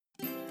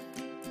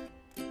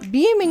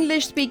BM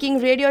English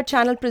Speaking Radio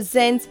Channel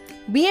presents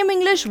BM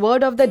English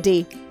Word of the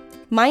Day.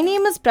 My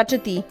name is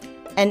Prachati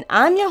and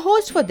I'm your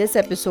host for this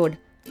episode.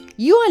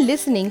 You are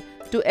listening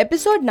to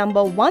episode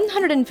number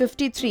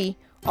 153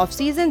 of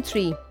season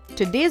 3.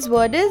 Today's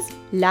word is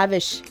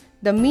lavish.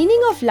 The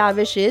meaning of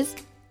lavish is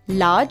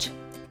large,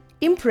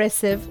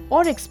 impressive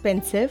or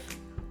expensive,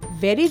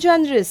 very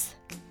generous,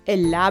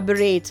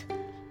 elaborate,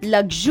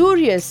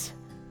 luxurious,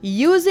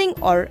 using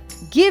or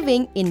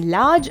giving in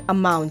large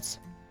amounts.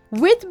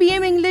 With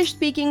BM English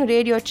Speaking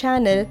Radio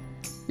Channel,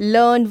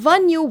 learn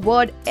one new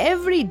word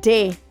every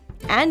day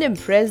and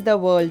impress the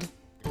world.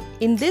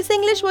 In this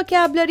English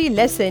vocabulary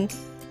lesson,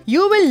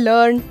 you will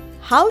learn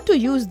how to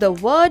use the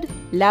word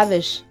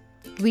lavish.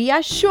 We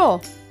are sure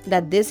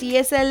that this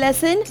ESL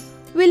lesson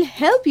will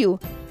help you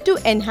to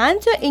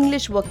enhance your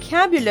English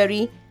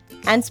vocabulary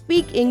and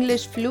speak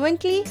English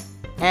fluently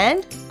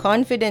and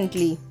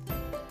confidently.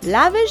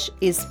 Lavish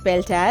is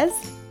spelled as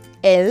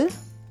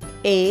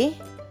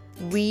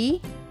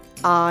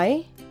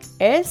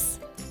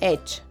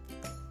L-A-V-I-S-H.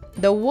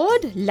 The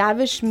word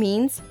lavish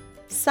means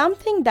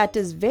something that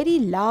is very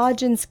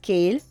large in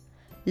scale,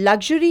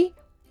 luxury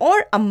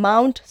or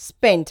amount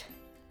spent.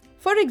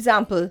 For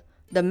example,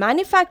 the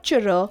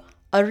manufacturer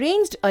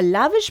arranged a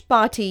lavish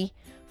party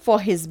for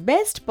his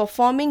best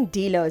performing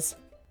dealers.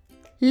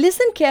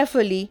 Listen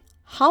carefully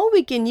how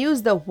we can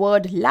use the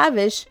word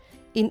lavish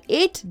in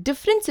 8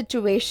 different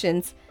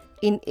situations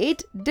in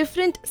 8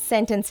 different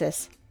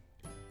sentences.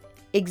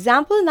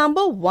 Example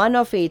number 1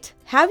 of 8.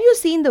 Have you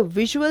seen the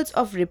visuals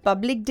of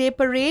Republic Day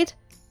parade?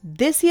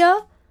 This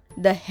year,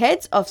 the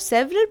heads of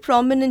several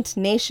prominent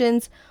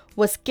nations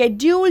were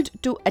scheduled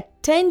to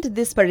attend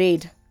this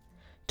parade.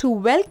 To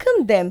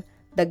welcome them,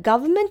 the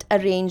government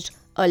arranged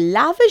a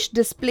lavish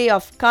display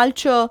of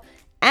culture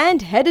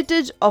and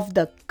heritage of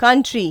the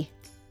country.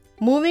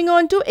 Moving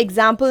on to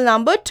example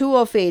number 2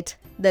 of 8.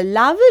 The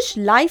lavish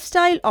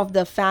lifestyle of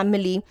the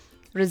family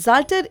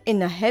resulted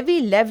in a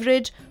heavy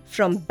leverage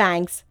from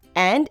banks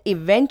and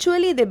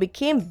eventually they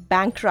became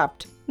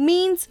bankrupt,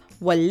 means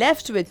were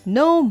left with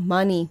no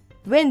money.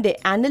 When they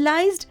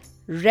analyzed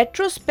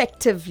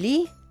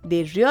retrospectively,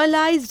 they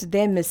realized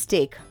their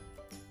mistake.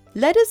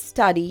 Let us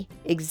study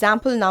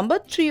example number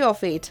 3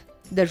 of 8.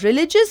 The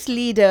religious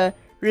leader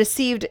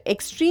received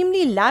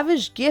extremely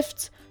lavish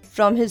gifts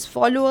from his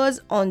followers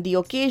on the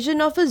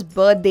occasion of his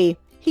birthday.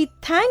 He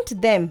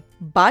thanked them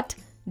but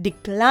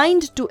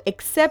declined to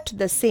accept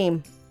the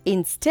same.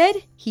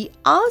 Instead, he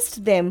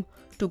asked them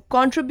to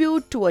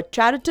contribute to a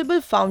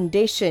charitable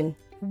foundation.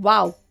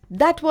 Wow,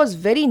 that was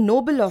very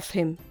noble of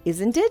him,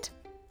 isn't it?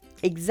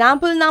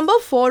 Example number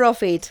 4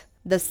 of 8.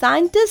 The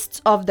scientists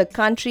of the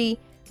country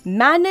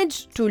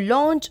managed to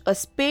launch a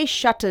space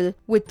shuttle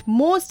with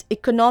most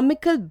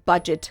economical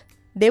budget.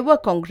 They were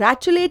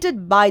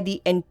congratulated by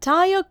the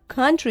entire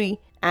country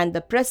and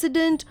the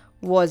president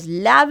was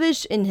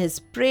lavish in his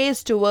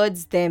praise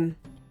towards them.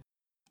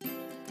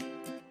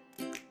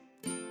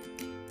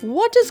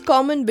 What is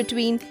common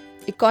between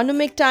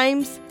Economic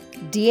Times,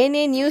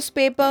 DNA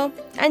newspaper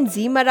and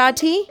Zee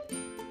Marathi?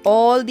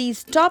 All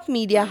these top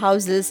media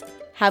houses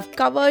have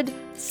covered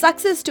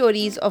success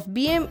stories of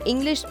BM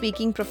English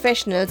speaking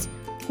professionals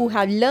who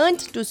have learned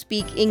to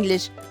speak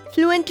English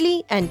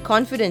fluently and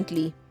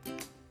confidently.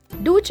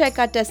 Do check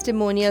our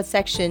testimonial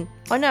section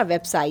on our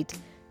website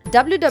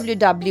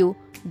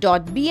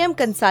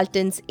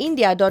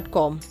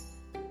www.bmconsultantsindia.com.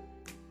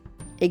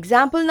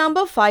 Example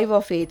number 5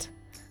 of 8.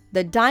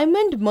 The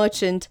diamond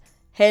merchant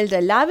held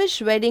a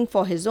lavish wedding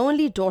for his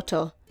only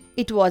daughter.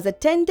 It was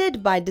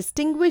attended by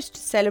distinguished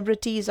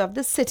celebrities of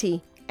the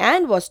city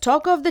and was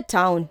talk of the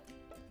town.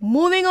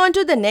 Moving on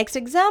to the next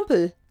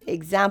example.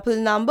 Example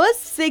number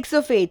 6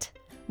 of 8.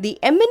 The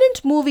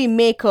eminent movie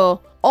maker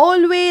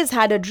always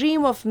had a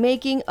dream of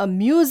making a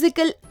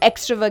musical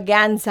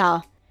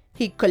extravaganza.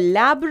 He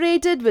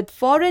collaborated with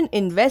foreign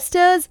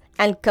investors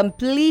and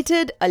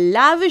completed a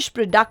lavish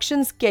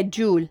production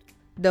schedule.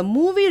 The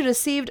movie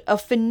received a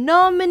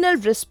phenomenal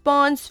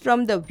response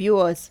from the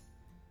viewers.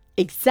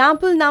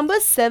 Example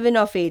number 7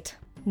 of 8.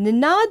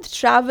 Ninad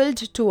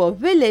travelled to a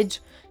village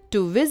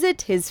to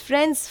visit his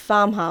friend's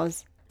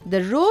farmhouse.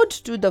 The road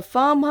to the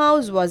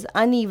farmhouse was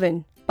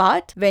uneven,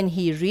 but when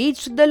he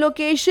reached the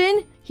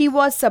location, he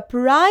was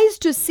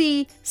surprised to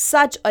see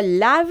such a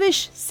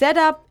lavish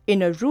setup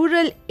in a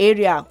rural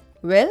area.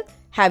 Well,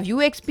 have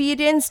you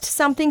experienced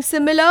something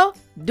similar?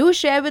 Do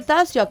share with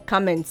us your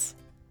comments.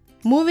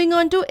 Moving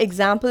on to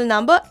example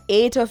number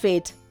 8 of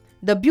 8.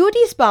 The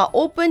beauty spa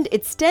opened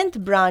its 10th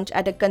branch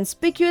at a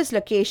conspicuous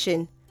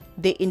location.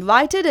 They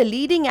invited a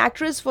leading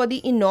actress for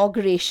the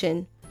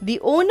inauguration. The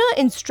owner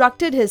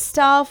instructed his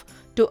staff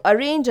to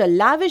arrange a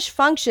lavish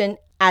function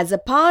as a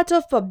part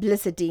of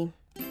publicity.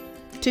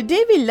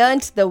 Today we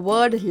learnt the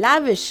word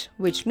lavish,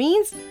 which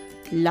means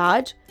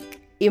large,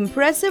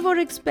 impressive or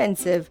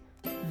expensive,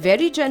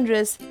 very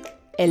generous,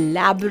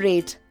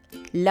 elaborate,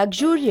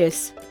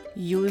 luxurious,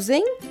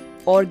 using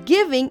or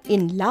giving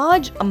in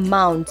large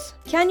amounts.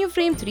 Can you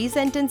frame 3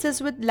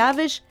 sentences with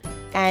lavish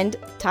and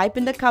type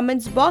in the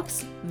comments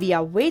box? We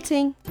are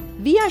waiting.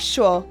 We are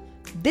sure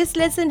This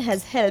lesson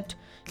has helped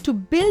to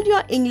build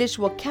your English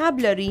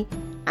vocabulary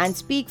and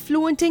speak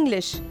fluent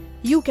English.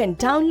 You can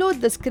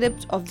download the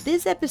script of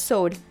this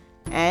episode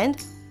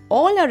and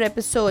all our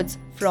episodes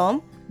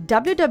from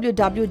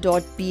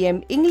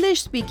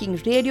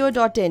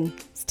www.pmenglishspeakingradio.in.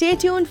 Stay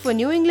tuned for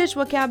new English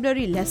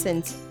vocabulary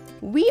lessons.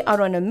 We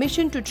are on a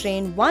mission to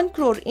train 1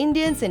 crore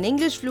Indians in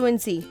English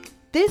fluency.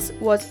 This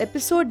was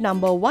episode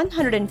number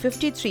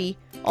 153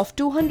 of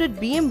 200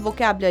 BM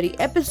vocabulary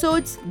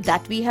episodes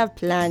that we have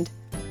planned.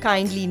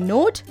 Kindly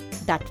note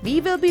that we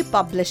will be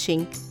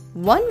publishing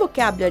one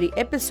vocabulary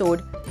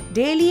episode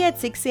daily at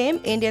 6 am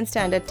Indian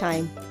Standard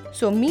Time.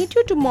 So meet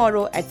you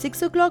tomorrow at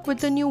 6 o'clock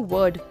with a new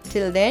word.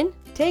 Till then,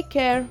 take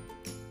care.